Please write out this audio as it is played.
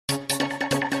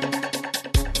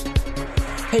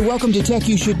Hey, welcome to Tech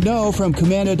You Should Know from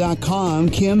Commando.com.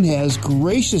 Kim has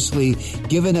graciously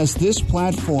given us this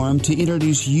platform to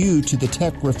introduce you to the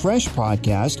Tech Refresh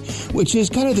podcast, which is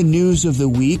kind of the news of the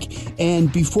week.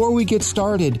 And before we get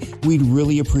started, we'd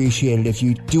really appreciate it if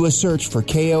you do a search for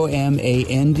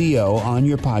Komando on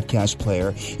your podcast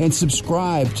player and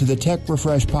subscribe to the Tech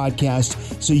Refresh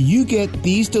podcast so you get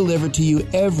these delivered to you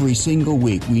every single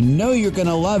week. We know you're going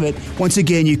to love it. Once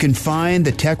again, you can find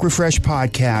the Tech Refresh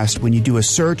podcast when you do a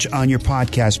search on your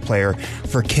podcast player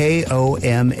for Komando.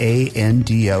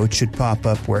 It should pop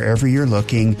up wherever you're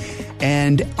looking.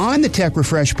 And on the Tech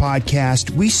Refresh podcast,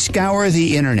 we scour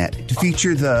the internet to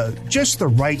feature just the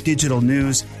right digital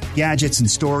news, gadgets, and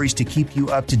stories to keep you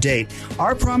up to date.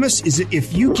 Our promise is that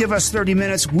if you give us 30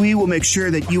 minutes, we will make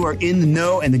sure that you are in the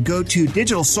know and the go-to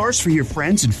digital source for your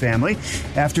friends and family.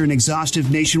 After an exhaustive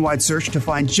nationwide search to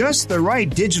find just the right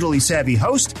digitally savvy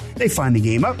host, they find the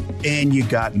game up, and you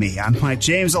got me. I'm Mike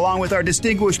James, along with our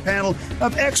distinguished panel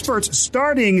of experts,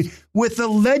 starting with the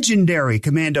legendary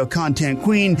Commando content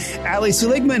queen, Ali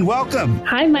Seligman. Welcome.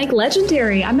 Hi, Mike.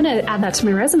 Legendary. I'm going to add that to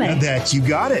my resume. That you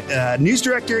got it. News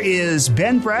director is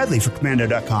Ben Bradley for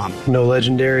Commando.com. No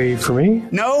legendary for me?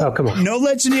 No. Oh, come on. No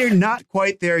legendary. Not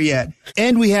quite there yet.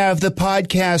 And we have the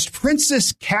podcast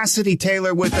Princess Cassidy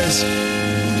Taylor with us.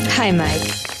 Hi, Mike.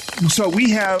 So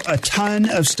we have a ton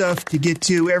of stuff to get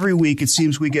to every week. It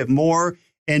seems we get more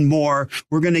and more.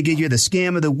 We're going to give you the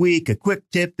scam of the week, a quick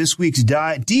tip, this week's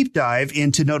deep dive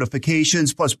into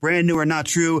notifications, plus brand new or not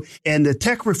true. And the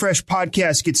Tech Refresh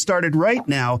podcast gets started right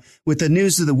now with the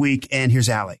news of the week. And here's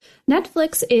Ali.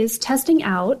 Netflix is testing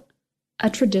out a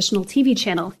traditional TV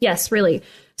channel. Yes, really.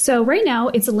 So right now,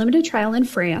 it's a limited trial in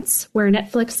France where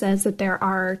Netflix says that there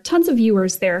are tons of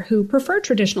viewers there who prefer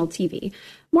traditional TV,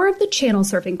 more of the channel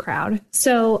surfing crowd.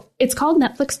 So it's called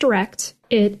Netflix Direct.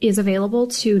 It is available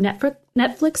to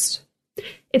Netflix.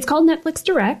 It's called Netflix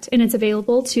Direct, and it's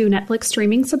available to Netflix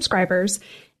streaming subscribers.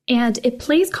 And it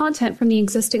plays content from the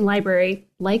existing library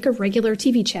like a regular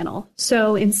TV channel.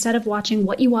 So instead of watching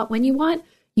what you want when you want,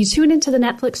 you tune into the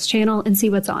Netflix channel and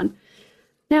see what's on.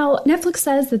 Now, Netflix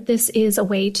says that this is a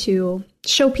way to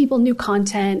show people new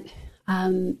content,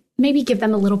 maybe give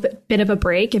them a little bit of a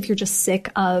break if you're just sick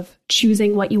of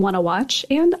choosing what you want to watch.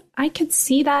 And I could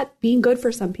see that being good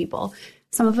for some people.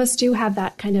 Some of us do have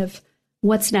that kind of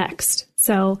what's next.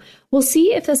 So we'll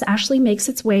see if this actually makes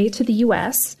its way to the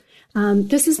U.S.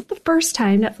 This isn't the first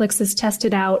time Netflix has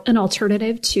tested out an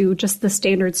alternative to just the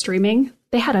standard streaming.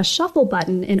 They had a shuffle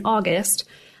button in August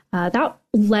that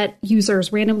let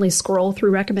users randomly scroll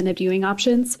through recommended viewing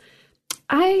options.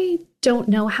 I don't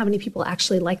know how many people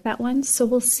actually like that one, so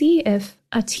we'll see if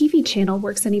a TV channel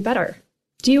works any better.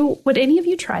 Would any of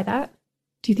you try that?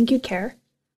 Do you think you'd care?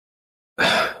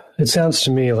 It sounds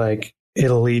to me like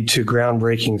it'll lead to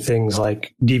groundbreaking things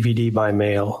like DVD by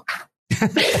mail.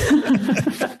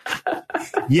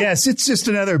 Yes, it's just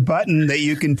another button that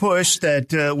you can push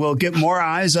that will get more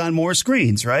eyes on more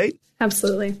screens, right?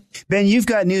 Absolutely. Ben, you've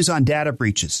got news on data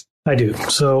breaches. I do.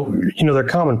 So, they're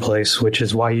commonplace, which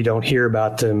is why you don't hear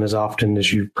about them as often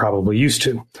as you probably used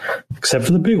to, except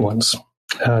for the big ones.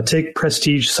 Take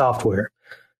Prestige Software.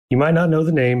 You might not know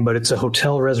the name, but it's a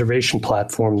hotel reservation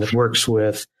platform that works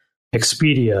with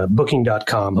Expedia,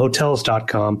 Booking.com,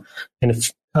 Hotels.com,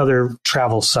 and other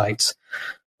travel sites.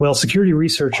 Well, security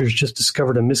researchers just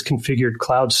discovered a misconfigured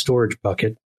cloud storage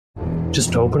bucket,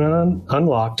 just open and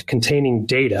unlocked, containing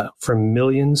data from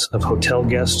millions of hotel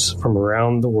guests from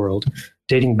around the world,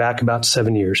 dating back about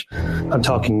 7 years. I'm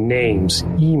talking names,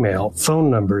 email, phone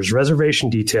numbers, reservation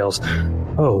details,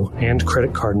 and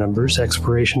credit card numbers,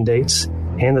 expiration dates,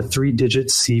 and the 3-digit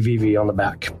CVV on the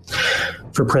back.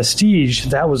 For Prestige,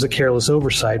 that was a careless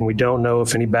oversight, and we don't know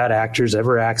if any bad actors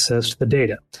ever accessed the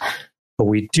data. But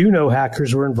we do know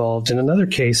hackers were involved in another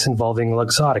case involving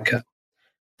Luxottica.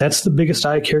 That's the biggest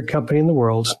eye care company in the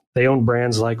world. They own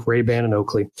brands like Ray-Ban and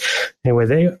Oakley.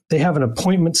 Anyway, they have an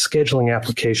appointment scheduling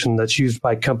application that's used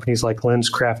by companies like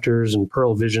LensCrafters and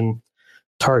Pearl Vision,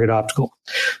 Target Optical.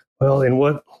 Well, in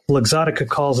what Luxottica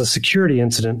calls a security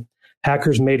incident,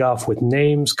 hackers made off with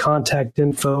names, contact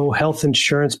info, health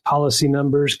insurance policy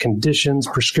numbers, conditions,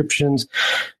 prescriptions,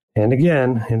 and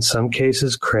again, in some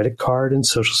cases, credit card and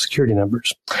social security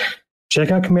numbers. Check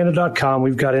out Commando.com.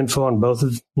 We've got info on both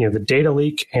of the data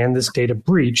leak and this data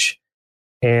breach,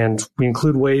 and we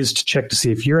include ways to check to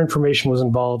see if your information was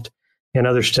involved and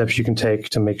other steps you can take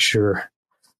to make sure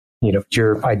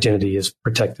your identity is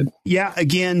protected. Yeah,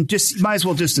 again, might as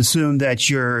well just assume that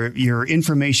your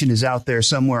information is out there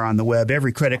somewhere on the web,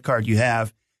 every credit card you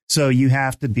have. So you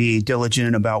have to be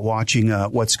diligent about watching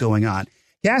what's going on.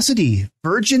 Cassidy,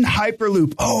 Virgin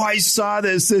Hyperloop. Oh, I saw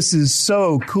this. This is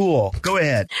so cool. Go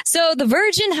ahead. So the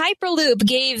Virgin Hyperloop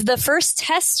gave the first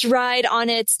test ride on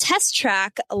its test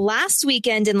track last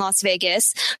weekend in Las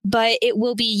Vegas, but it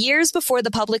will be years before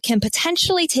the public can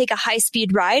potentially take a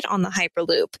high-speed ride on the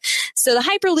Hyperloop. So the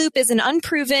Hyperloop is an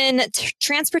unproven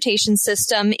transportation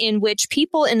system in which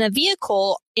people in a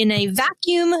vehicle in a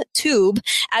vacuum tube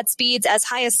at speeds as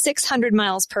high as 600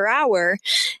 miles per hour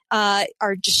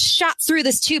are just shot through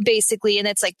this tube, basically, and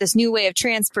it's like this new way of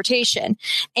transportation.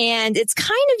 And it's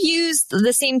kind of used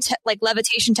the same like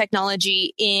levitation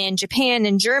technology in Japan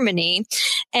and Germany.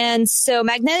 And so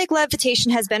magnetic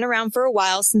levitation has been around for a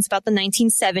while, since about the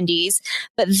 1970s.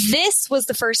 But this was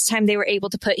the first time they were able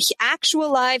to put actual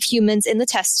live humans in the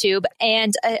test tube,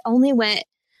 and it only went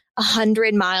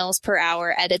 100 miles per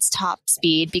hour at its top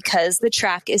speed because the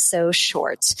track is so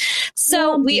short.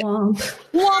 So womp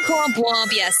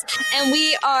womp, yes. And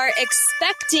we are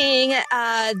expecting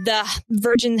the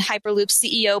Virgin Hyperloop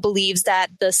CEO believes that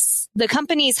the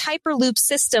company's Hyperloop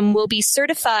system will be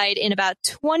certified in about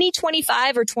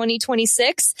 2025 or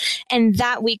 2026, and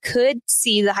that we could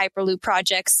see the Hyperloop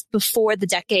projects before the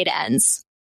decade ends.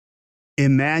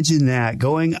 Imagine that,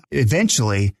 going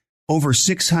eventually over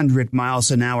 600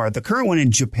 miles an hour. The current one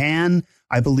in Japan,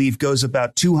 I believe, goes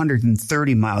about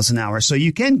 230 miles an hour. So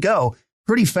you can go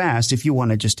pretty fast if you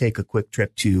want to just take a quick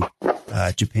trip to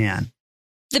Japan.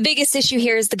 The biggest issue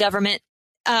here is the government.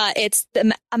 It's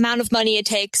the amount of money it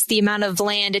takes, the amount of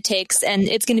land it takes, and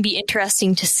it's going to be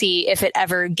interesting to see if it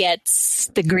ever gets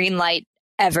the green light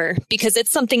ever, because it's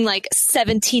something like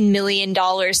 $17 million to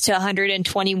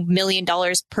 $120 million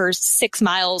per 6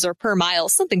 miles or per mile,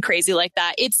 something crazy like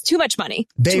that. It's too much money.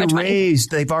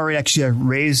 They've already actually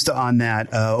raised on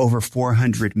that over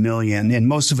 $400 million, and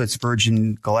most of it's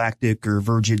Virgin Galactic or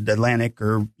Virgin Atlantic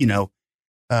or,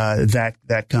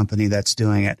 that company that's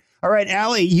doing it. All right,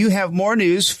 Allie, you have more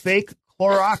news. Fake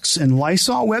Clorox and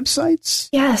Lysol websites?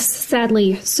 Yes,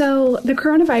 sadly. So the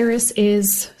coronavirus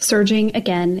is surging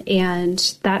again, and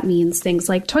that means things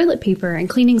like toilet paper and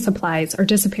cleaning supplies are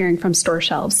disappearing from store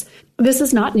shelves. This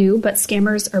is not new, but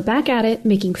scammers are back at it,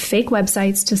 making fake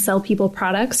websites to sell people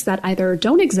products that either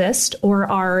don't exist or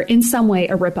are in some way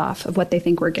a ripoff of what they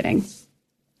think we're getting.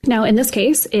 Now, in this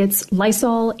case, it's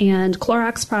Lysol and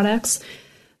Clorox products.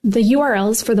 The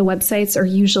URLs for the websites are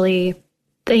usually,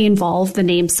 they involve the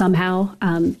name somehow,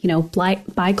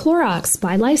 buy Clorox,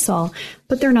 buy Lysol,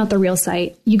 but they're not the real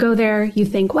site. You go there, you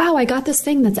think, wow, I got this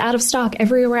thing that's out of stock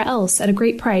everywhere else at a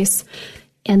great price.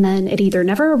 And then it either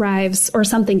never arrives or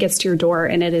something gets to your door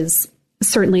and it is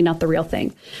certainly not the real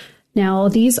thing. Now,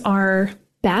 these are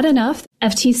bad enough.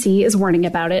 FTC is warning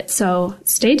about it. So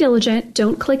stay diligent.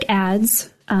 Don't click ads,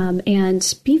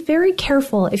 and be very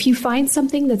careful. If you find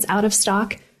something that's out of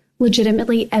stock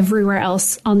legitimately everywhere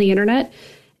else on the internet,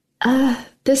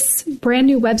 this brand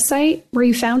new website where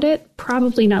you found it,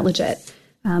 probably not legit.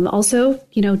 Also,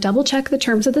 double check the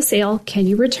terms of the sale. Can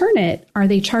you return it? Are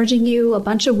they charging you a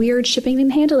bunch of weird shipping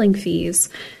and handling fees?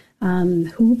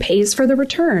 Who pays for the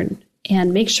return?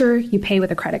 And make sure you pay with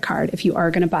a credit card if you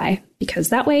are going to buy, because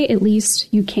that way, at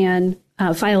least you can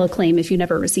file a claim if you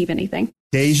never receive anything.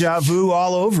 Deja vu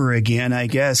all over again, I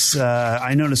guess.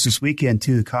 I noticed this weekend,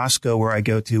 too, Costco, where I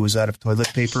go to, was out of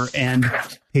toilet paper and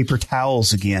paper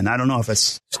towels again. I don't know if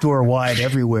it's store-wide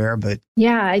everywhere, but...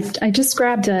 Yeah, I just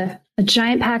grabbed a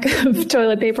giant pack of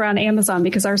toilet paper on Amazon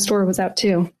because our store was out,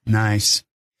 too. Nice.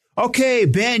 Okay,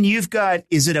 Ben, you've got...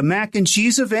 Is it a mac and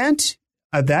cheese event?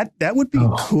 That would be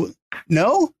cool.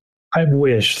 No? I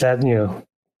wish that,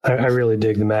 I really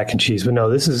dig the mac and cheese, but no,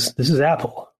 this is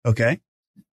Apple. Okay.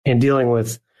 And dealing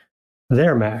with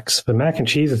their Macs. But mac and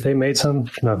cheese, if they made some,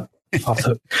 no, off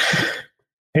the...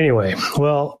 Anyway,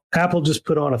 well, Apple just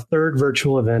put on a third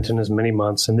virtual event in as many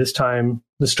months, and this time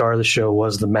the star of the show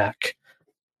was the Mac.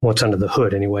 What's under the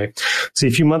hood, anyway. See,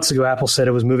 a few months ago, Apple said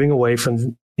it was moving away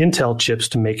from Intel chips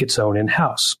to make its own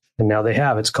in-house. And now they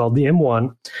have. It's called the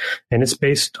M1, and it's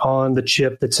based on the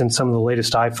chip that's in some of the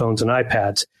latest iPhones and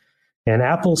iPads. And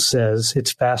Apple says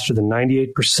it's faster than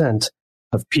 98%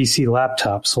 of PC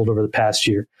laptops sold over the past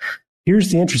year.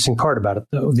 Here's the interesting part about it,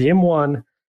 though. The M1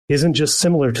 isn't just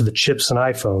similar to the chips in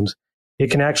iPhones.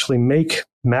 It can actually make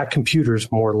Mac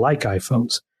computers more like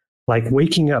iPhones, like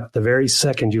waking up the very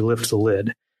second you lift the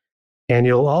lid. And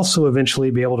you'll also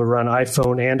eventually be able to run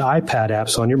iPhone and iPad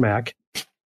apps on your Mac,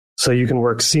 so you can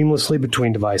work seamlessly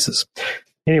between devices.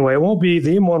 Anyway, the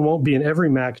M1 won't be in every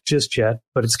Mac just yet,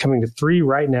 but it's coming to 3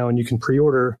 right now, and you can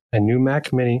pre-order a new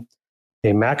Mac Mini,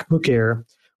 a MacBook Air,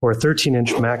 or a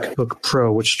 13-inch MacBook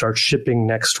Pro, which starts shipping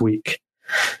next week.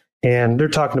 And they're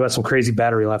talking about some crazy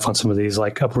battery life on some of these,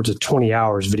 like upwards of 20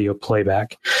 hours video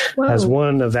playback. Whoa. As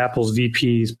one of Apple's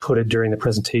VPs put it during the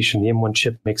presentation, the M1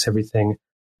 chip makes everything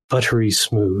buttery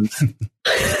smooth.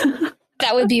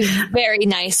 That would be very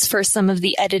nice for some of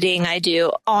the editing I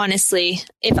do. Honestly,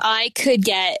 if I could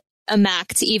get a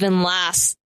Mac to even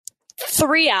last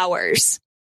 3 hours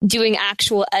doing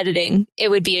actual editing,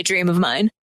 it would be a dream of mine.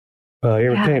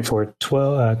 You're paying for it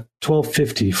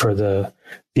 $1,250 for the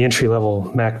entry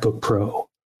level MacBook Pro.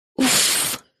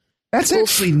 That's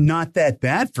actually not that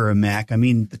bad for a Mac. I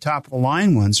mean, the top of the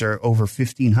line ones are over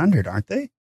 $1,500, aren't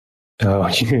they? Oh,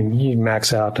 you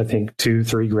max out, I think,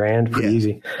 $2,000-3,000 pretty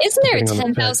easy. Isn't there a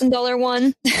 $10,000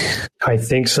 one? I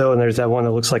think so. And there's that one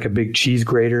that looks like a big cheese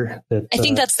grater. I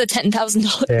think that's the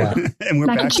 $10,000 one. And we're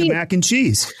back to mac and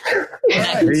cheese.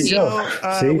 There you go.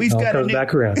 See, we've got goes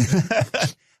back around.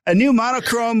 A new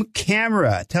monochrome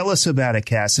camera. Tell us about it,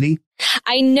 Cassidy.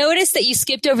 I noticed that you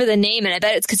skipped over the name, and I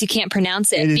bet it's because you can't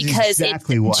pronounce it because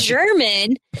exactly it's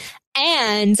German.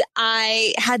 And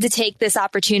I had to take this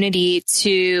opportunity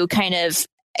to kind of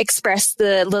express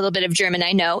the little bit of German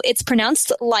I know. It's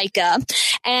pronounced Leica,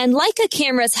 and Leica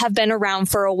cameras have been around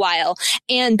for a while.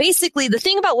 And basically the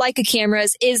thing about Leica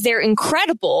cameras is they're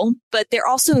incredible, but they're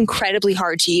also incredibly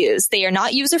hard to use. They are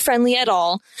not user friendly at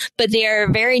all, but they are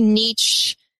a very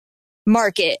niche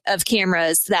market of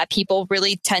cameras that people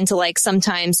really tend to like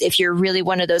sometimes if you're really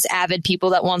one of those avid people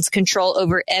that wants control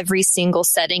over every single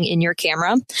setting in your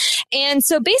camera. And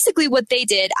so basically what they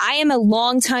did, I am a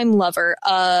longtime lover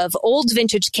of old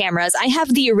vintage cameras. I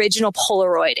have the original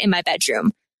Polaroid in my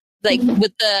bedroom, like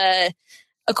with the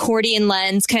accordion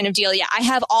lens kind of deal. Yeah, I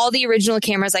have all the original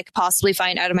cameras I could possibly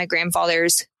find out of my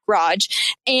grandfather's garage.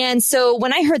 And so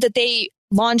when I heard that they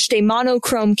launched a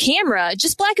monochrome camera,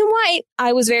 just black and white,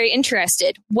 I was very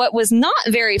interested. What was not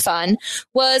very fun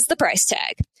was the price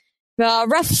tag.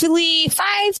 Roughly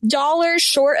 $5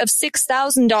 short of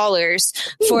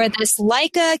 $6,000 for this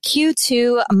Leica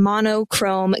Q2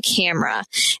 monochrome camera.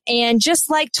 And just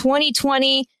like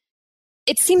 2020,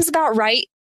 it seems about right.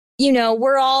 You know,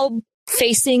 we're all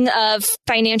facing a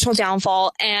financial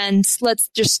downfall, and let's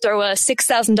just throw a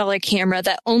 $6,000 camera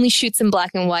that only shoots in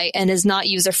black and white and is not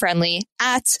user friendly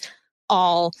at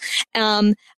all.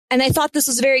 And I thought this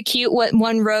was very cute. What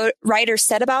one writer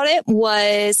said about it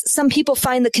was, some people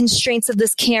find the constraints of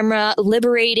this camera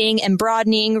liberating and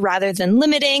broadening rather than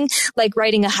limiting, like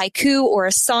writing a haiku or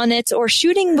a sonnet or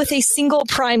shooting with a single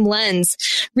prime lens.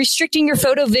 Restricting your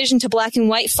photo vision to black and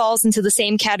white falls into the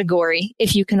same category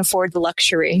if you can afford the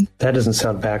luxury. That doesn't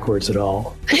sound backwards at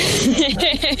all.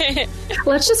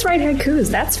 Let's just write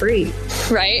haikus. That's free.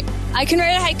 Right? I can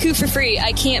write a haiku for free.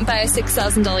 I can't buy a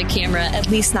 $6,000 camera, at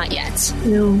least not yet.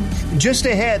 No. Just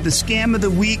ahead, the scam of the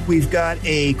week. We've got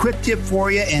a quick tip for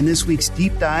you, and this week's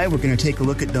deep dive, we're going to take a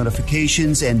look at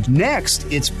notifications. And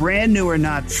next, it's brand new or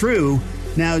not true.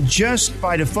 Now, just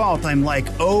by default, I'm like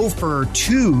 0 for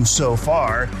 2 so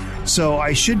far. So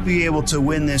I should be able to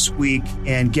win this week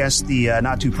and guess the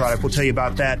not too product. We'll tell you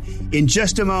about that in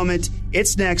just a moment.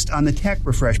 It's next on the Tech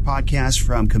Refresh podcast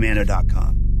from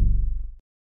Commando.com.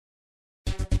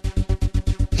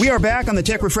 We are back on the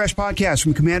Tech Refresh podcast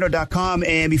from Commando.com,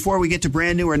 and before we get to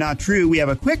brand new or not true, we have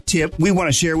a quick tip we want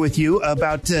to share with you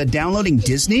about downloading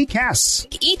Disney. Cass.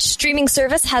 Each streaming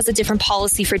service has a different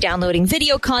policy for downloading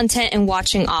video content and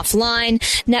watching offline.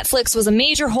 Netflix was a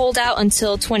major holdout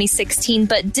until 2016,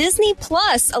 but Disney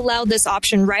Plus allowed this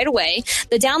option right away.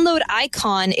 The download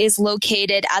icon is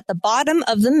located at the bottom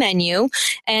of the menu,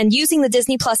 and using the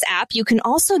Disney Plus app, you can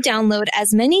also download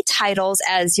as many titles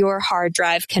as your hard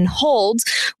drive can hold,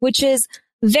 which is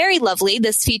very lovely.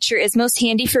 This feature is most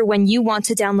handy for when you want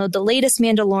to download the latest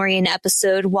Mandalorian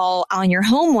episode while on your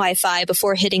home Wi-Fi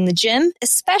before hitting the gym,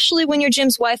 especially when your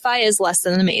gym's Wi-Fi is less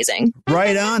than amazing.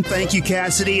 Right on. Thank you,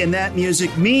 Cassidy. And that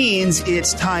music means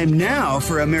it's time now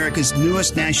for America's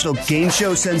newest national game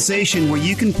show sensation, where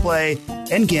you can play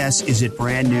and guess, is it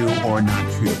brand new or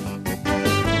not true?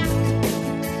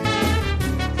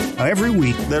 Every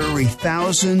week, literally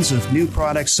thousands of new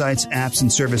products, sites, apps,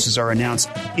 and services are announced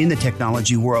in the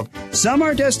technology world. Some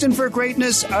are destined for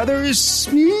greatness. Others,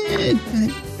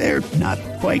 they're not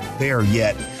quite there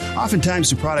yet. Oftentimes,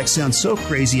 the products sound so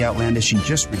crazy, outlandish, and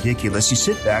just ridiculous. You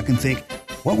sit back and think,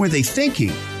 what were they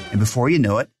thinking? And before you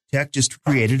know it, tech just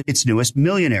created its newest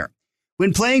millionaire.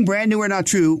 When playing Brand New or Not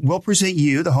True, we'll present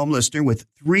you, the home listener, with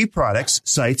 3 products,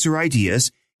 sites, or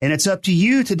ideas, and it's up to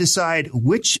you to decide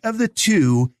which of the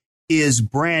 2 is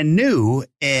brand new,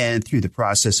 and through the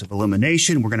process of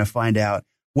elimination, we're going to find out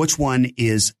which one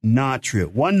is not true.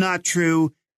 1 not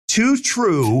true, 2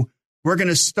 true. We're going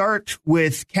to start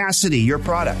with Cassidy, your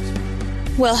product.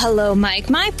 Well, hello, Mike.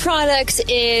 My product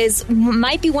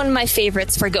might be one of my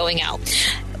favorites for going out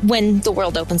when the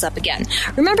world opens up again.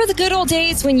 Remember the good old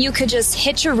days when you could just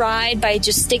hitch a ride by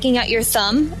just sticking out your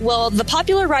thumb? Well, the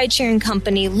popular ride-sharing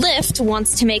company Lyft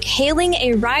wants to make hailing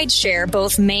a ride-share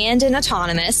both manned and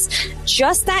autonomous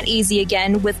just that easy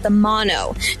again with the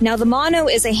Mono. Now, the Mono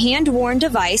is a hand-worn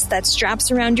device that straps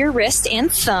around your wrist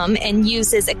and thumb and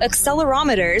uses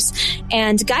accelerometers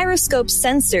and gyroscope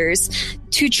sensors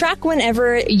to track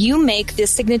whenever you make the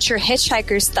signature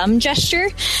hitchhiker's thumb gesture.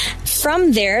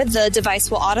 From there, the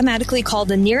device will automatically call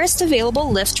the nearest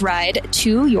available Lyft ride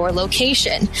to your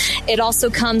location. It also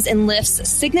comes in Lyft's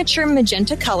signature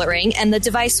magenta coloring, and the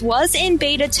device was in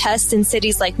beta test in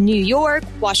cities like New York,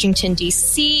 Washington,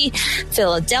 D.C.,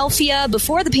 Philadelphia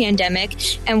before the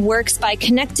pandemic, and works by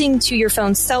connecting to your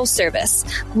phone's cell service.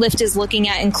 Lyft is looking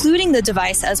at including the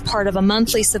device as part of a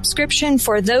monthly subscription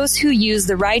for those who use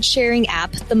the ride-sharing app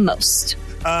the most.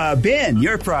 Ben,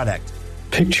 your product.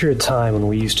 Picture a time when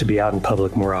we used to be out in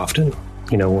public more often.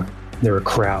 You know, there were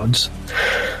crowds.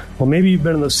 Well, maybe you've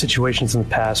been in those situations in the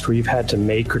past where you've had to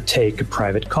make or take a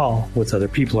private call with other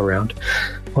people around.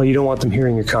 Well, you don't want them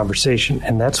hearing your conversation,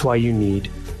 and that's why you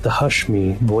need the Hush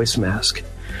Me voice mask.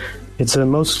 It's a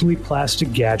mostly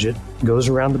plastic gadget, goes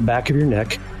around the back of your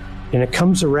neck, and it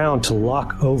comes around to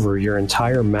lock over your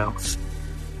entire mouth.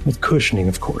 With cushioning,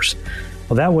 of course.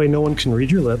 Well, that way no one can read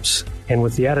your lips, and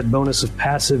with the added bonus of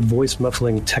passive voice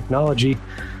muffling technology,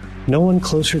 no one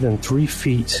closer than 3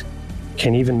 feet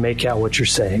can even make out what you're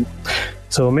saying.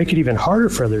 So make it even harder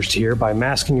for others to hear by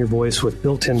masking your voice with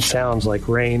built-in sounds like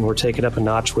rain, or take it up a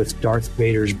notch with Darth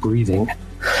Vader's breathing.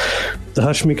 The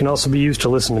Hush Me can also be used to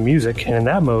listen to music, and in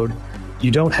that mode,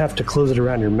 you don't have to close it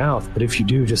around your mouth, but if you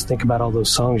do, just think about all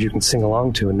those songs you can sing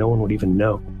along to and no one would even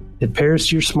know. It pairs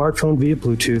to your smartphone via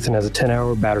Bluetooth and has a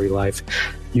 10-hour battery life.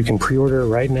 You can pre-order it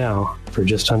right now for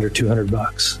just under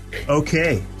 $200.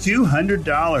 Okay,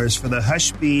 $200 for the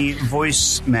Hush Me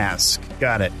voice mask.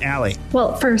 Got it. Allie.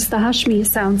 Well, first, the Hush Me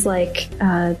sounds like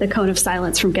the cone of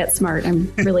silence from Get Smart.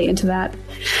 I'm really into that.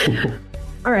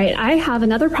 All right, I have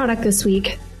another product this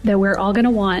week that we're all going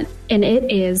to want, and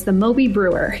it is the Moby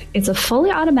Brewer. It's a fully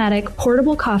automatic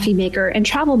portable coffee maker and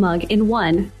travel mug in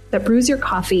one that brews your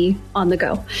coffee on the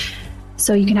go.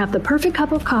 So you can have the perfect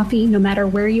cup of coffee no matter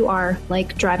where you are,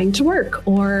 like driving to work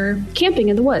or camping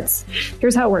in the woods.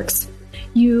 Here's how it works.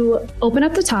 You open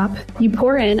up the top, you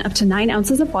pour in up to 9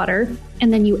 ounces of water,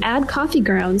 and then you add coffee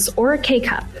grounds or a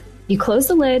K-cup. You close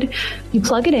the lid, you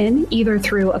plug it in either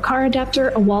through a car adapter,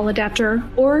 a wall adapter,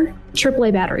 or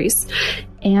AAA batteries,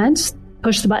 and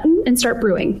push the button and start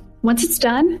brewing. Once it's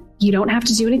done, you don't have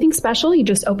to do anything special. You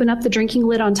just open up the drinking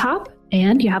lid on top,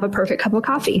 and you have a perfect cup of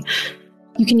coffee.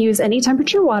 You can use any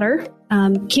temperature water.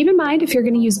 Keep in mind, if you're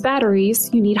going to use batteries,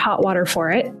 you need hot water for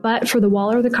it. But for the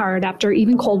wall or the car adapter,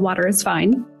 even cold water is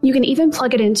fine. You can even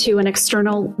plug it into an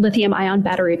external lithium-ion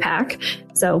battery pack.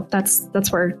 So that's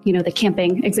where, the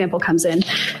camping example comes in.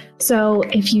 So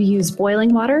if you use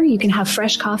boiling water, you can have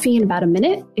fresh coffee in about a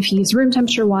minute. If you use room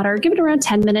temperature water, give it around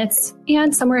 10 minutes.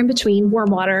 And somewhere in between, warm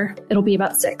water, it'll be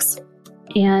about 6.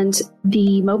 And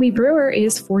the Moby Brewer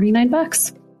is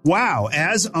 $49. Wow.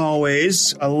 As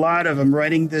always, a lot of them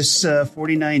writing this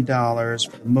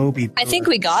 $49 for the Moby Brewer. I think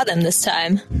we got them this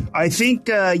time. I think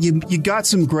you got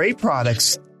some great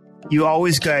products. You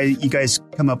guys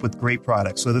come up with great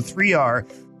products. So the 3 are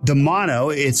the Mono.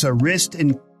 It's a wrist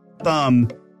and thumb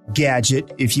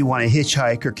gadget if you want to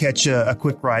hitchhike or catch a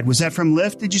quick ride. Was that from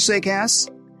Lyft, did you say, Cass?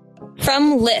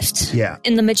 From Lyft. Yeah.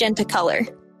 In the magenta color.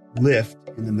 Lyft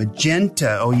in the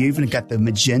magenta. Oh, you even got the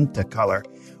magenta color.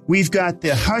 We've got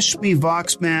the Hush Me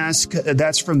Vox mask.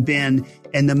 That's from Ben.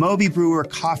 And the Moby Brewer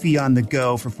coffee on the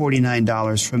go for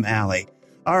 $49 from Allie.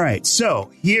 All right.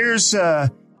 So here's, Allie,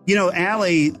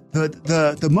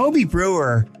 the Moby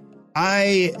Brewer.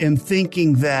 I am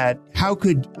thinking that how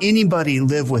could anybody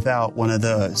live without one of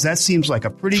those? That seems like a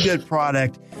pretty good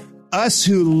product. Us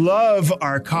who love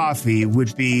our coffee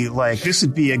would be like, this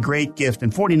would be a great gift.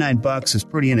 And $49 is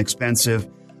pretty inexpensive.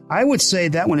 I would say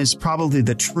that one is probably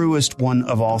the truest one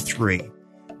of all 3.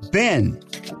 Ben,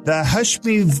 the Hush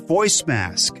Me voice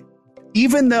mask.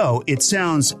 Even though it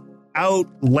sounds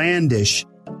outlandish,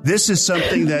 this is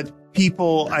something that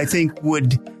people, I think,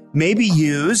 would maybe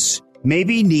use,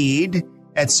 maybe need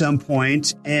at some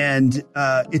point. And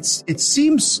it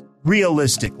seems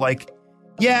realistic. Like,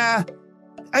 yeah,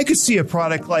 I could see a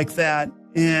product like that.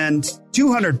 And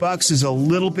 $200 is a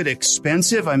little bit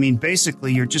expensive. I mean,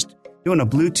 basically, you're just doing a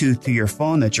Bluetooth to your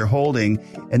phone that you're holding,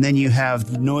 and then you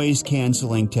have noise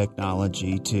canceling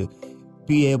technology to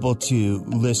be able to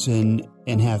listen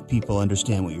and have people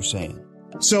understand what you're saying.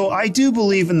 So I do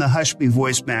believe in the Hushby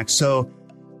voice max. So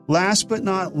last but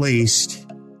not least,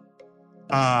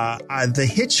 the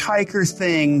hitchhiker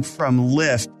thing from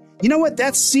Lyft. You know what?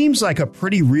 That seems like a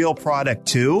pretty real product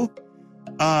too.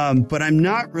 But I'm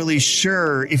not really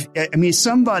sure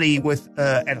somebody with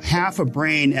at half a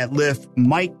brain at Lyft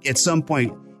might at some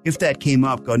point, if that came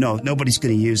up, go, no, nobody's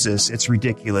going to use this. It's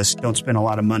ridiculous. Don't spend a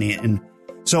lot of money. And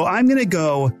so I'm going to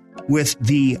go with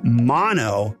the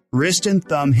mono wrist and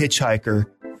thumb hitchhiker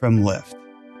from Lyft.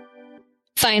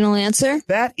 Final answer?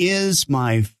 That is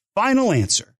my final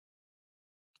answer.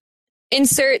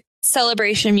 Insert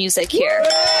celebration music here.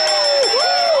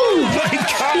 My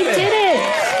God. He did it.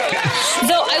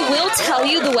 Though I will tell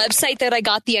you, the website that I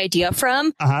got the idea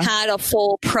from had a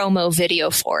full promo video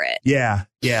for it. Yeah.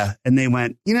 And they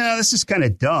went, this is kind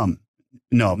of dumb.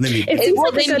 No, it seems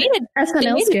like they made an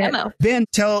SNL skit. Ben,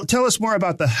 tell us more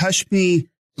about the Hushby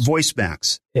voice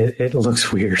max. It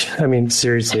looks weird. I mean,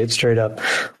 seriously, it straight up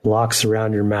locks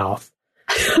around your mouth.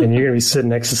 And you're going to be sitting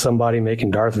next to somebody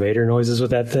making Darth Vader noises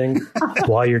with that thing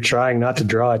while you're trying not to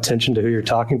draw attention to who you're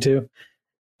talking to.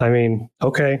 I mean,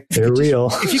 okay, they're real.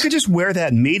 If you could just wear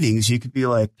that in meetings, you could be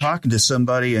like talking to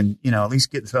somebody and, at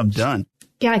least get something done.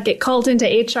 Yeah, get called into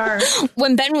HR.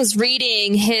 When Ben was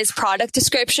reading his product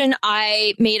description,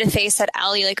 I made a face at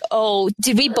Allie like, oh,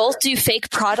 did we both do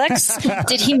fake products?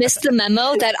 Did he miss the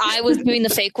memo that I was doing the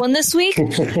fake one this week?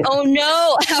 Oh,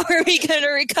 no. How are we going to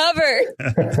recover?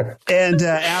 And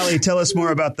Allie, tell us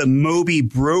more about the Moby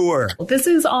Brewer. This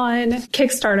is on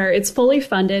Kickstarter. It's fully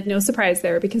funded. No surprise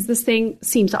there because this thing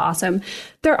seems awesome.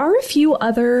 There are a few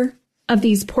other of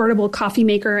these portable coffee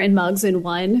maker and mugs in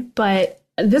one, but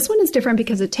this one is different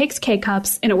because it takes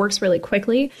K-cups and it works really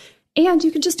quickly. And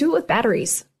you can just do it with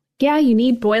batteries. Yeah, you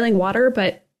need boiling water,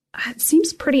 but it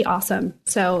seems pretty awesome.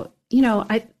 So,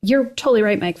 you're totally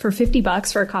right, Mike. For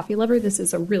 $50 for a coffee lover, this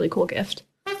is a really cool gift.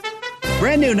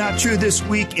 Brand new, not true this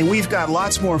week, and we've got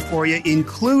lots more for you,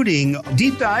 including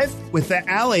Deep Dive with the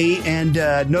Alley and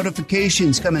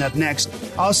notifications coming up next.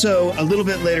 Also, a little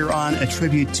bit later on, a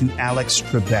tribute to Alex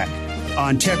Trebek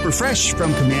on Tech Refresh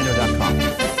from Commando.com.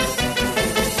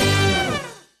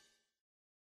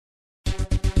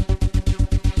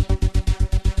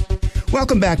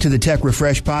 Welcome back to the Tech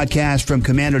Refresh podcast from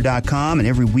Commando.com. And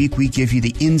every week we give you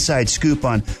the inside scoop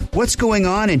on what's going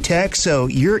on in tech, so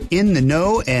you're in the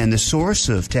know and the source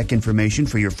of tech information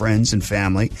for your friends and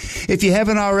family. If you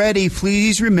haven't already,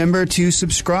 please remember to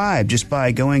subscribe just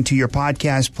by going to your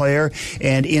podcast player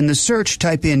and in the search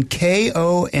type in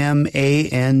KOMANDO.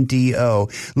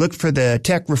 Look for the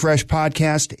Tech Refresh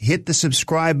podcast, hit the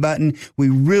subscribe button. We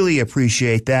really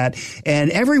appreciate that.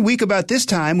 And every week about this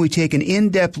time, we take an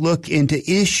in-depth look into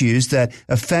issues that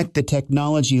affect the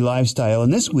technology lifestyle.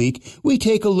 And this week, we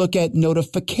take a look at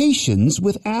notifications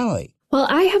with Allie. Well,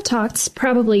 I have talked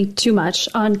probably too much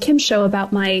on Kim's show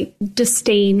about my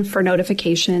disdain for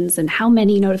notifications and how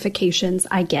many notifications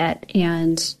I get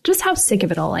and just how sick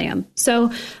of it all I am.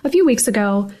 So a few weeks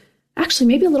ago, actually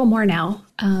maybe a little more now,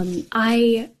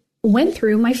 I went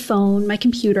through my phone, my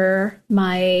computer,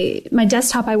 my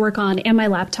desktop I work on, and my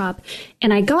laptop,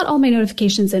 and I got all my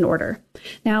notifications in order.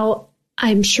 Now,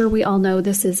 I'm sure we all know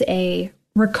this is a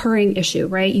recurring issue,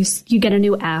 right? You get a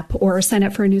new app or sign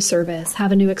up for a new service,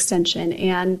 have a new extension,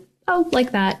 and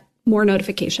like that, more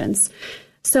notifications.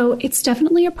 So it's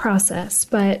definitely a process,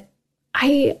 but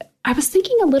I was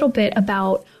thinking a little bit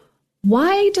about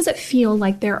why does it feel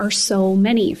like there are so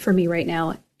many for me right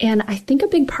now? And I think a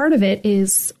big part of it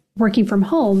is working from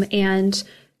home and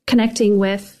connecting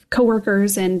with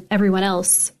coworkers and everyone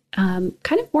else, kind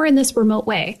of more in this remote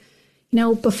way.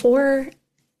 Before,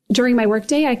 during my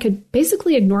workday, I could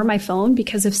basically ignore my phone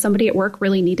because if somebody at work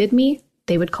really needed me,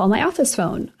 they would call my office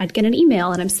phone. I'd get an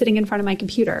email and I'm sitting in front of my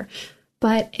computer.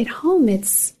 But at home,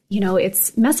 it's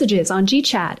messages on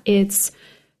GChat.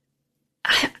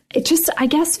 It just, I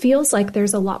guess, feels like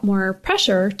there's a lot more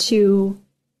pressure to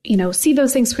see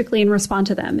those things quickly and respond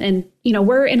to them. And,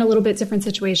 we're in a little bit different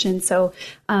situation. So,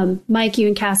 Mike, you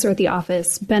and Cass are at the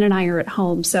office. Ben and I are at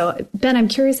home. So, Ben, I'm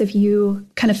curious if you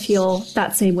kind of feel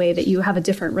that same way, that you have a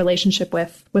different relationship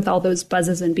with all those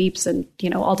buzzes and beeps and,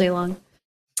 all day long.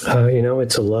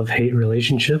 It's a love-hate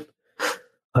relationship.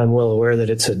 I'm well aware that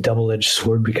it's a double-edged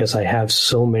sword because I have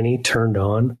so many turned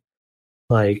on,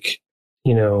 like,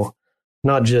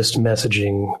 not just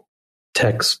messaging,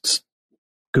 texts,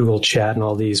 Google Chat and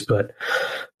all these, but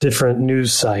different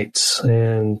news sites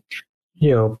and,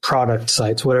 product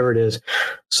sites, whatever it is.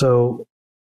 So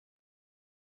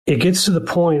it gets to the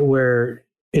point where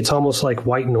it's almost like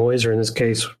white noise, or in this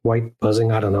case, white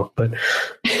buzzing. I don't know, but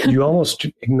you almost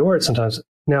ignore it sometimes.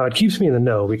 Now, it keeps me in the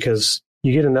know because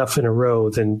you get enough in a row,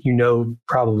 then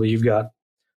probably you've got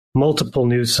multiple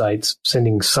news sites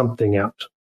sending something out.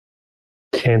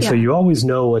 And so you always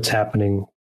know what's happening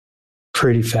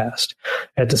pretty fast.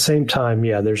 At the same time,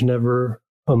 there's never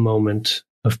a moment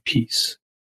of peace,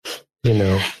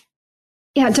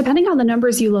 Yeah, depending on the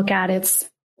numbers you look at, it's,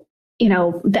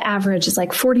 the average is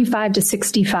like 45 to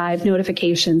 65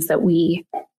 notifications that we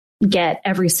get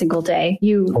every single day.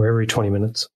 Or every 20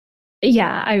 minutes.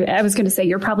 Yeah, I was going to say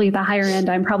you're probably at the higher end.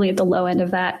 I'm probably at the low end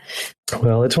of that.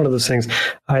 Well, it's one of those things.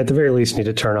 I, at the very least, need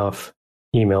to turn off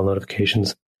email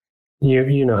notifications.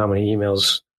 You know how many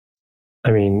emails,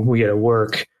 we get at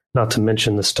work, not to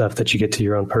mention the stuff that you get to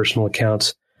your own personal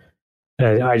accounts.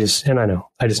 I just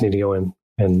need to go in,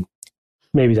 and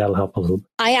maybe that'll help a little bit.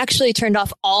 I actually turned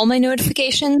off all my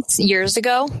notifications years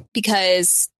ago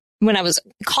because when I was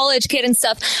a college kid and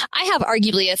stuff, I have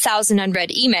arguably 1,000 unread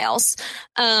emails.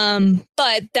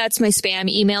 But that's my spam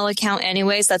email account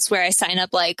anyways. That's where I sign up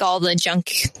like all the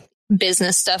junk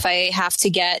business stuff I have to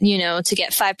get, to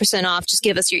get 5% off. Just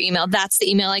give us your email. That's the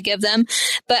email I give them.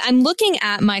 But I'm looking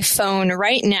at my phone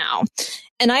right now,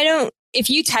 and if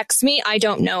you text me, I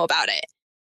don't know about it.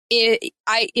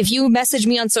 If you message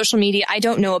me on social media, I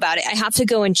don't know about it. I have to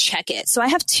go and check it. So I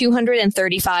have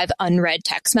 235 unread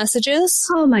text messages.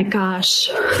 Oh my gosh.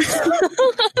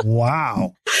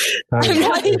 Wow. I'm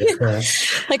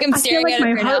staring at it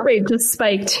my right heart now. rate just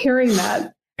spiked hearing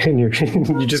that. And you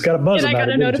just got a buzz about it. And I got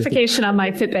a notification on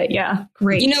my Fitbit. Yeah,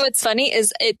 great. What's funny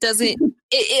is it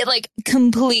like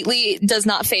completely does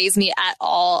not faze me at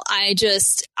all. I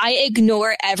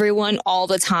ignore everyone all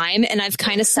the time. And I've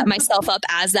kind of set myself up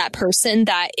as that person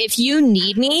that if you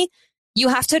need me, you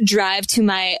have to drive to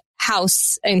my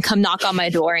house and come knock on my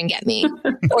door and get me.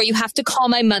 Or you have to call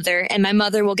my mother and my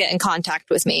mother will get in contact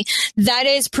with me. That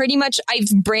is pretty much, I've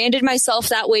branded myself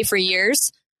that way for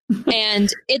years. And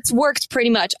it's worked pretty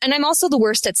much. And I'm also the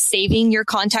worst at saving your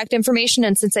contact information.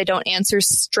 And since I don't answer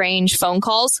strange phone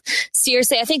calls,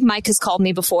 seriously, I think Mike has called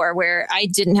me before where I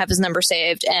didn't have his number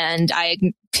saved and I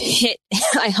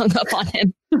hung up on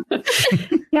him.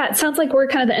 Yeah, it sounds like we're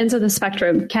kind of the ends of the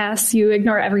spectrum. Cass, you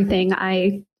ignore everything.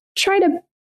 I try to,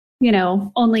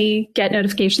 only get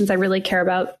notifications I really care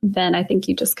about. Then I think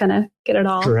you just kind of get it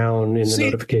all. Drown in the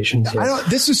notifications. Yes.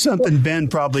 This is something Ben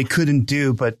probably couldn't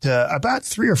do, but about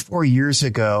 3 or 4 years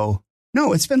ago,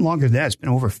 no, it's been longer than that. It's been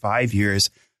over 5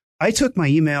 years. I took my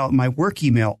work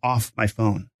email off my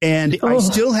phone, and I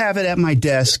still have it at my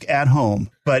desk at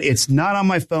home, but it's not on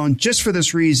my phone just for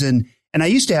this reason. And I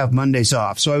used to have Mondays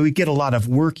off, so I would get a lot of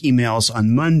work emails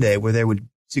on Monday where they would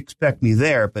expect me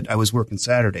there, but I was working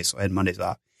Saturday, so I had Mondays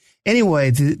off. Anyway,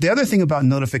 the other thing about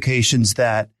notifications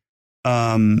that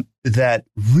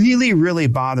really, really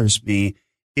bothers me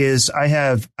is I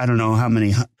have, I don't know how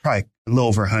many, probably a little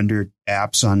over 100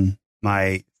 apps on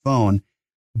my phone.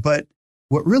 But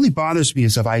what really bothers me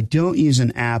is if I don't use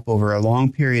an app over a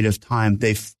long period of time,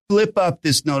 they flip up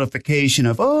this notification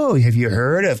of, have you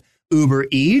heard of Uber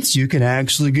Eats? You can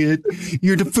actually get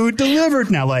your food delivered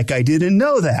now. Like, I didn't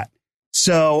know that.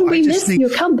 So we miss you.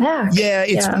 Come back. Yeah,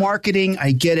 it's marketing.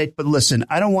 I get it. But listen,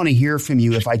 I don't want to hear from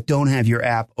you if I don't have your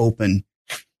app open.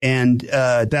 And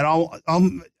I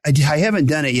haven't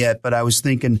done it yet, but I was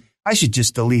thinking I should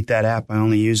just delete that app. I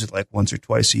only use it like once or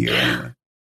twice a year anyway.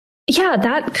 Yeah,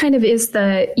 that kind of is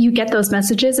you get those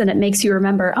messages and it makes you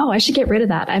remember, I should get rid of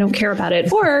that. I don't care about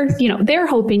it. Or, they're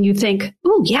hoping you think,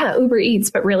 Uber Eats.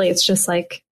 But really, it's just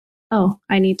like,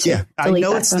 I need to. Yeah, I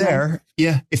know it's there.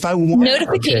 Yeah, if I want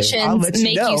notifications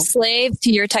make you slave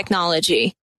to your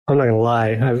technology. I'm not going to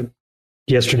lie.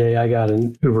 Yesterday, I got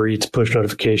an Uber Eats push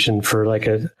notification for like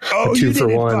a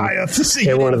 2-for-1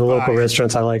 at one of the local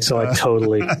restaurants I like, so I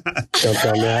totally jumped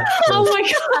on that. Oh my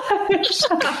gosh!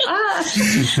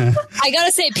 I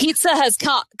gotta say, pizza has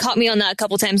caught me on that a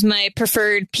couple times. My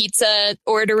preferred pizza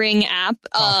ordering app,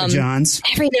 Papa John's.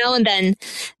 Every now and then,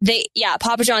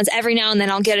 Papa John's. Every now and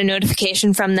then, I'll get a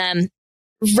notification from them.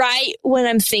 Right when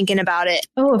I'm thinking about it.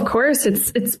 Oh, of course.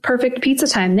 It's perfect pizza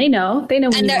time. They know when you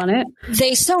want it.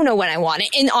 They so know when I want it.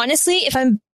 And honestly, if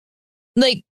I'm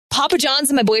like Papa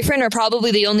John's and my boyfriend are probably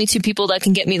the only two people that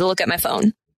can get me to look at my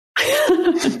phone.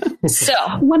 So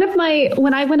when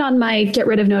I went on my get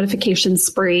rid of notifications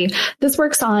spree, this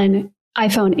works on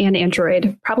iPhone and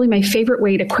Android. Probably my favorite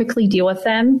way to quickly deal with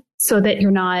them so that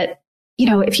you're not,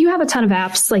 if you have a ton of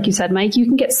apps, like you said, Mike, you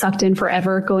can get sucked in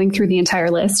forever going through the entire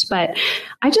list. But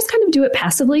I just kind of do it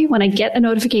passively when I get a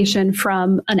notification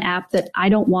from an app that I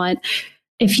don't want.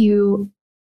 If you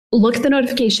look at the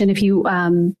notification, if you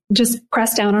just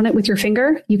press down on it with your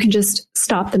finger, you can just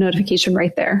stop the notification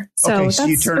right there. So that's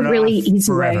you turn a really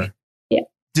easy forever. way. Yeah.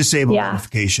 Disable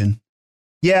notification.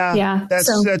 Yeah,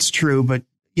 that's true. But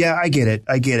yeah, I get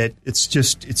it.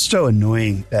 It's so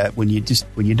annoying that when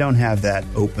you don't have that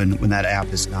open, when that app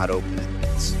is not open.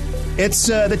 It's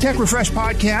the Tech Refresh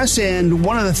podcast, and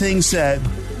one of the things that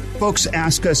folks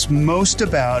ask us most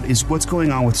about is what's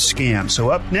going on with scams. So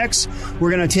up next,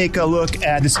 we're going to take a look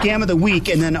at the scam of the week,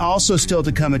 and then also still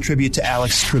to come a tribute to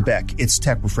Alex Trebek. It's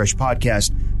Tech Refresh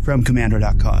podcast from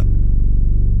Commando.com.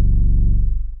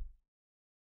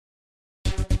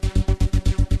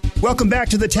 Welcome back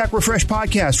to the Tech Refresh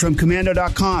podcast from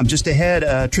Commando.com. Just ahead,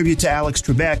 a tribute to Alex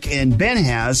Trebek, and Ben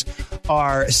has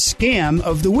our scam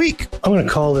of the week. I'm going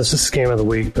to call this a scam of the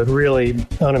week, but really,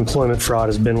 unemployment fraud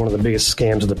has been one of the biggest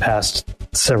scams of the past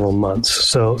several months.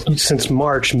 So since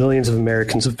March, millions of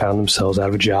Americans have found themselves out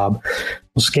of a job.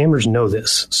 Well, scammers know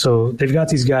this. So they've got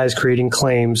these guys creating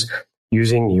claims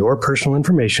using your personal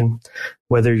information,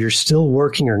 whether you're still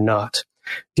working or not.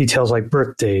 Details like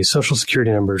birthdays, social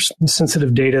security numbers,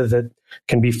 sensitive data that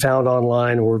can be found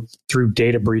online or through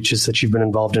data breaches that you've been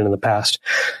involved in the past.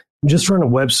 Just run a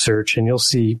web search and you'll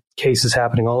see cases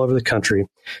happening all over the country.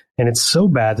 And it's so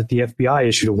bad that the FBI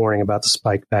issued a warning about the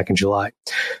spike back in July.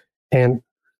 And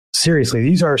seriously,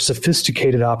 these are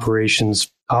sophisticated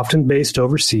operations, often based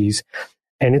overseas,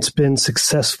 and it's been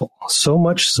successful. So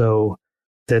much so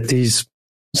that these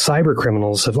cyber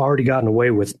criminals have already gotten away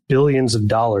with billions of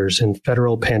dollars in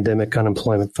federal pandemic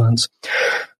unemployment funds.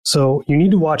 So you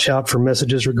need to watch out for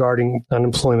messages regarding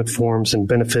unemployment forms and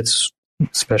benefits,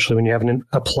 especially when you haven't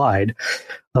applied,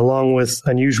 along with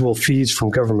unusual fees from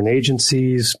government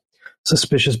agencies,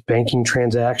 suspicious banking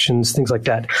transactions, things like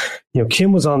that.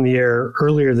 Kim was on the air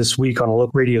earlier this week on a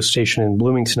local radio station in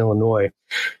Bloomington, Illinois,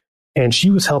 and she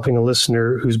was helping a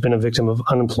listener who's been a victim of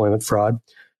unemployment fraud.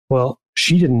 Well,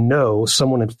 she didn't know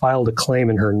someone had filed a claim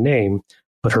in her name,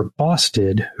 but her boss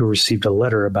did, who received a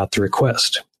letter about the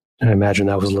request. And I imagine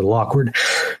that was a little awkward.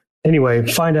 Anyway,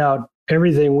 find out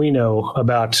everything we know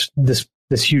about this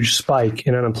huge spike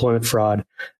in unemployment fraud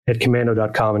at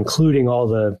Commando.com, including all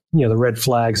the red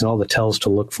flags and all the tells to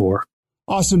look for.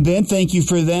 Awesome, Ben. Thank you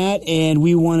for that. And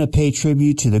we want to pay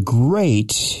tribute to the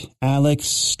great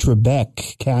Alex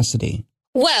Trebek Cassidy.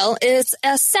 Well, it's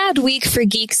a sad week for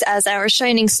geeks as our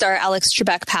shining star Alex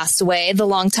Trebek passed away. The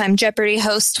longtime Jeopardy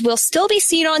host will still be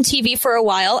seen on TV for a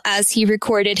while as he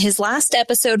recorded his last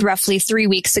episode roughly 3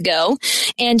 weeks ago.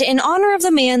 And in honor of the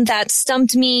man that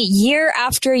stumped me year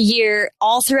after year,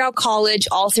 all throughout college,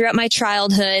 all throughout my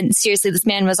childhood, seriously, this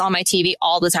man was on my TV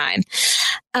all the time.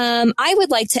 I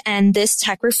would like to end this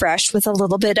Tech Refresh with a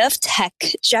little bit of Tech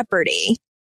Jeopardy.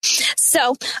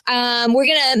 So, we're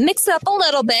going to mix it up a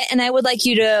little bit, and I would like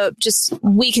you to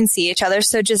we can see each other.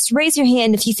 So just raise your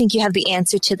hand if you think you have the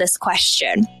answer to this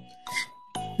question.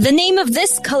 The name of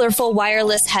this colorful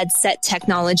wireless headset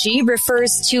technology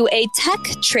refers to a tech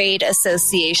trade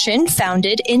association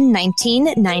founded in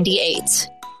 1998.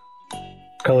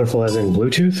 Colorful as in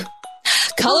Bluetooth?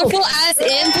 Colorful as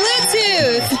in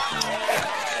Bluetooth.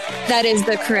 That is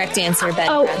the correct answer, Ben.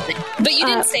 Oh, but you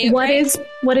didn't say it what right.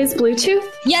 What is Bluetooth?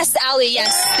 Yes, Allie.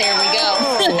 Yes, there we go.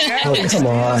 Come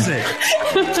on.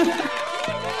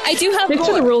 I do have Stick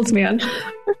to the rules, man.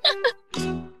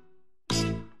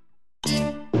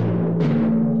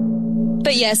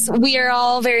 But yes, we are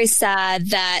all very sad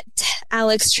that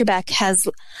Alex Trebek has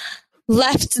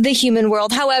left the human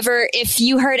world. However, if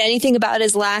you heard anything about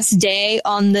his last day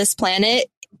on this planet,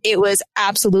 it was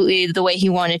absolutely the way he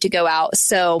wanted to go out.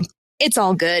 So it's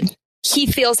all good. He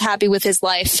feels happy with his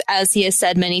life, as he has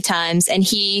said many times, and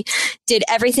he did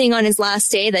everything on his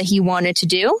last day that he wanted to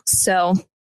do. So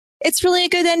it's really a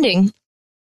good ending.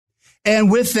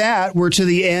 And with that, we're to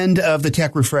the end of the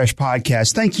Tech Refresh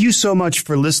podcast. Thank you so much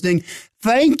for listening.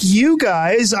 Thank you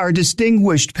guys, our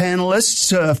distinguished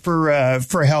panelists,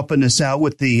 for helping us out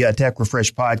with the Tech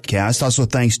Refresh podcast. Also,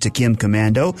 thanks to Kim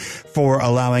Commando for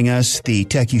allowing us the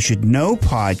Tech You Should Know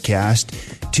podcast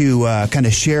to kind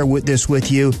of share this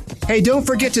with you. Hey, don't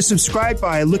forget to subscribe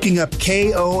by looking up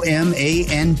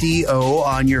KOMANDO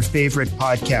on your favorite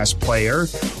podcast player,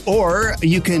 or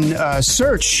you can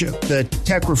search the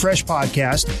Tech Refresh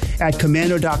podcast at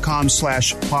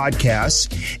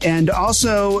commando.com/podcasts. And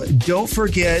also, don't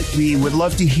forget, we would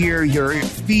love to hear your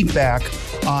feedback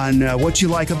on what you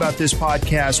like about this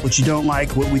podcast, what you don't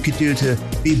like, what we could do to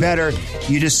be better.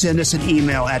 You just send us an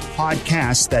email at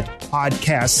podcasts,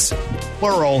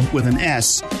 plural with an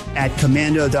S, at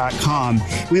commando.com.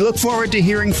 We look forward to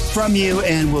hearing from you,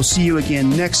 and we'll see you again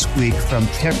next week from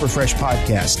Tech Refresh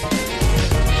Podcast.